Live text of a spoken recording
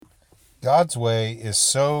God's way is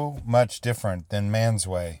so much different than man's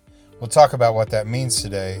way. We'll talk about what that means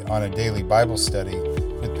today on a daily Bible study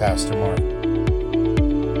with Pastor Mark.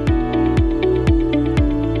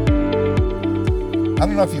 I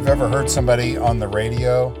don't know if you've ever heard somebody on the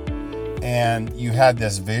radio and you had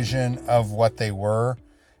this vision of what they were,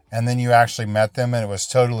 and then you actually met them and it was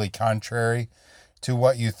totally contrary to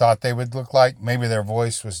what you thought they would look like. Maybe their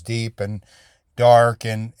voice was deep and dark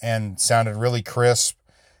and sounded really crisp,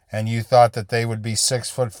 and you thought that they would be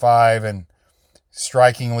 6'5" and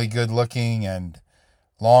strikingly good looking and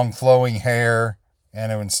long flowing hair,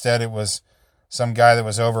 and instead it was some guy that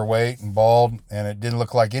was overweight and bald, and it didn't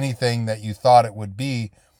look like anything that you thought it would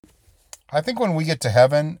be. I think when we get to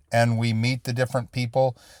heaven and we meet the different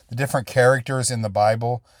people, the different characters in the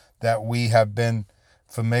Bible that we have been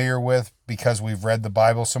familiar with because we've read the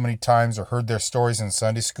Bible so many times or heard their stories in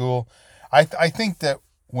Sunday school, I think that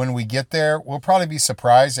when we get there, we'll probably be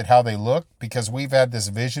surprised at how they look because we've had this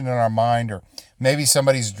vision in our mind, or maybe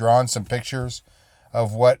somebody's drawn some pictures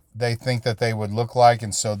of what they think that they would look like.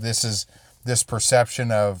 And so this is this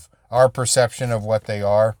perception of our perception of what they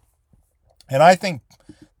are. And I think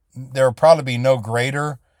there will probably be no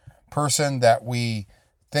greater person that we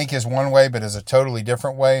think is one way but is a totally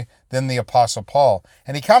different way than the Apostle Paul.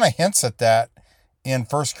 And he kind of hints at that in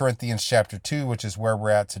 1 Corinthians chapter 2, which is where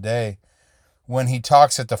we're at today. When he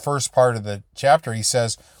talks at the first part of the chapter, he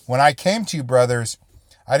says, "When I came to you, brothers,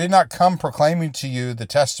 I did not come proclaiming to you the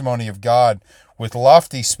testimony of God with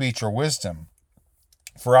lofty speech or wisdom.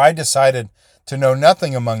 For I decided to know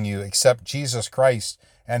nothing among you except Jesus Christ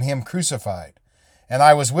and him crucified. And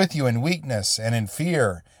I was with you in weakness and in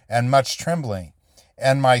fear and much trembling.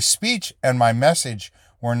 And my speech and my message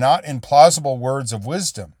were not in plausible words of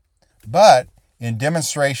wisdom, but in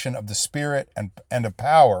demonstration of the Spirit and of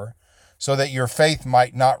power, so that your faith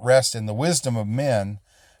might not rest in the wisdom of men,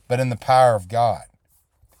 but in the power of God."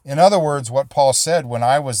 In other words, what Paul said, when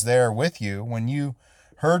I was there with you, when you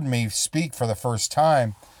heard me speak for the first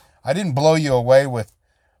time, I didn't blow you away with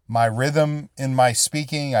my rhythm in my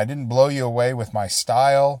speaking. I didn't blow you away with my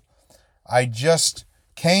style. I just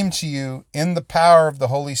came to you in the power of the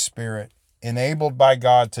Holy Spirit, enabled by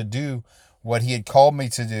God to do what he had called me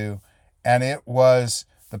to do. And it was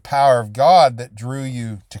the power of God that drew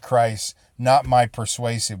you to Christ, not my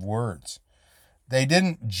persuasive words. They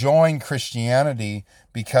didn't join Christianity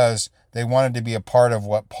because they wanted to be a part of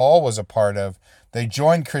what Paul was a part of. They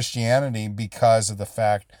joined Christianity because of the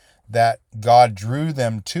fact that God drew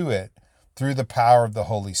them to it through the power of the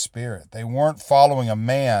Holy Spirit. They weren't following a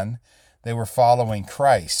man, they were following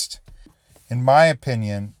Christ. In my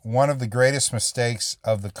opinion, one of the greatest mistakes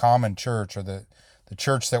of the common church, or the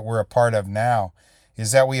church that we're a part of now,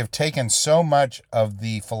 is that we have taken so much of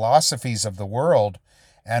the philosophies of the world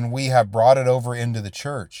and we have brought it over into the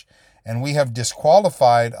church. And we have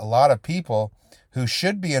disqualified a lot of people who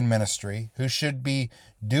should be in ministry, who should be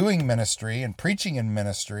doing ministry and preaching in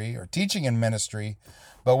ministry or teaching in ministry,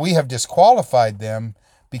 but we have disqualified them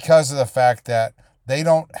because of the fact that they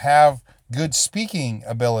don't have good speaking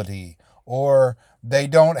ability, or they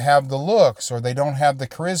don't have the looks, or they don't have the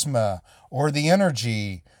charisma or the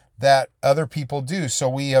energy that other people do. So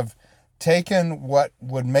we have taken what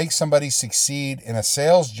would make somebody succeed in a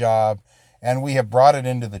sales job and we have brought it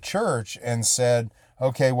into the church and said,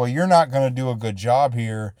 okay, well, you're not going to do a good job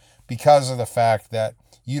here because of the fact that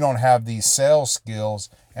you don't have these sales skills.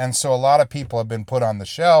 And so a lot of people have been put on the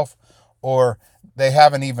shelf, or they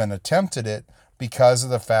haven't even attempted it because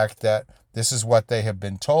of the fact that this is what they have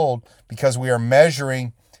been told, because we are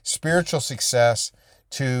measuring spiritual success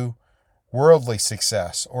to worldly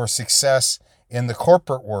success or success in the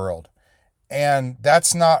corporate world. And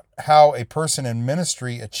that's not how a person in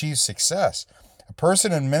ministry achieves success. A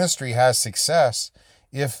person in ministry has success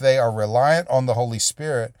if they are reliant on the Holy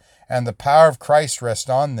Spirit and the power of Christ rests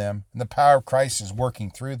on them and the power of Christ is working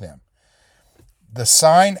through them. The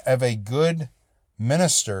sign of a good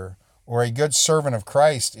minister or a good servant of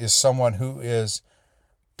Christ is someone who is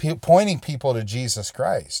pointing people to Jesus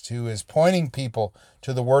Christ, who is pointing people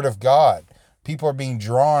to the Word of God. People are being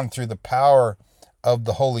drawn through the power of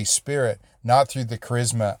the Holy Spirit, not through the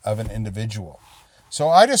charisma of an individual. So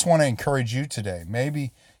I just want to encourage you today.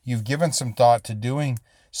 Maybe you've given some thought to doing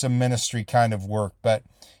some ministry kind of work, but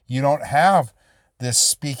you don't have this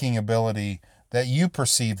speaking ability that you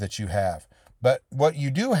perceive that you have. But what you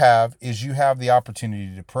do have is you have the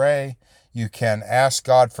opportunity to pray. You can ask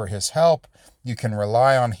God for his help. You can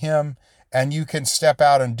rely on him, and you can step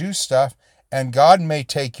out and do stuff, and God may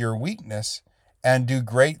take your weakness and do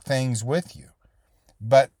great things with you.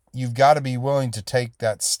 But you've got to be willing to take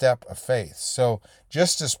that step of faith. So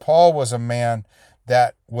just as Paul was a man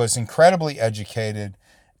that was incredibly educated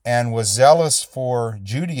and was zealous for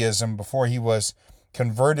Judaism before he was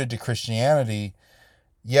converted to Christianity,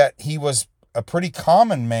 yet he was a pretty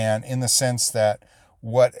common man in the sense that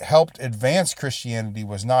what helped advance Christianity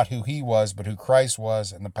was not who he was, but who Christ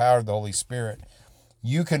was and the power of the Holy Spirit.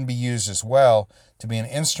 You can be used as well to be an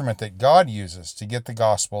instrument that God uses to get the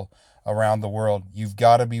gospel around the world. You've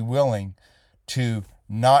got to be willing to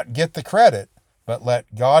not get the credit, but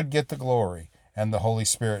let God get the glory and the Holy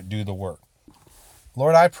Spirit do the work.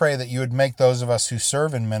 Lord, I pray that you would make those of us who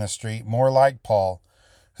serve in ministry more like Paul,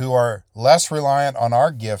 who are less reliant on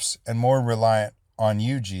our gifts and more reliant on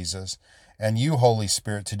you, Jesus, and you, Holy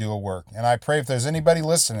Spirit, to do a work. And I pray if there's anybody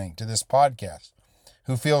listening to this podcast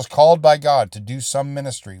who feels called by God to do some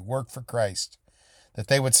ministry, work for Christ, that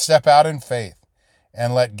they would step out in faith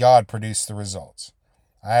and let God produce the results.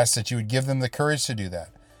 I ask that you would give them the courage to do that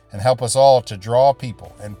and help us all to draw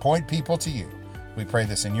people and point people to you. We pray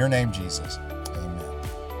this in your name, Jesus.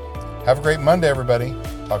 Amen. Have a great Monday, everybody.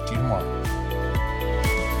 Talk to you tomorrow.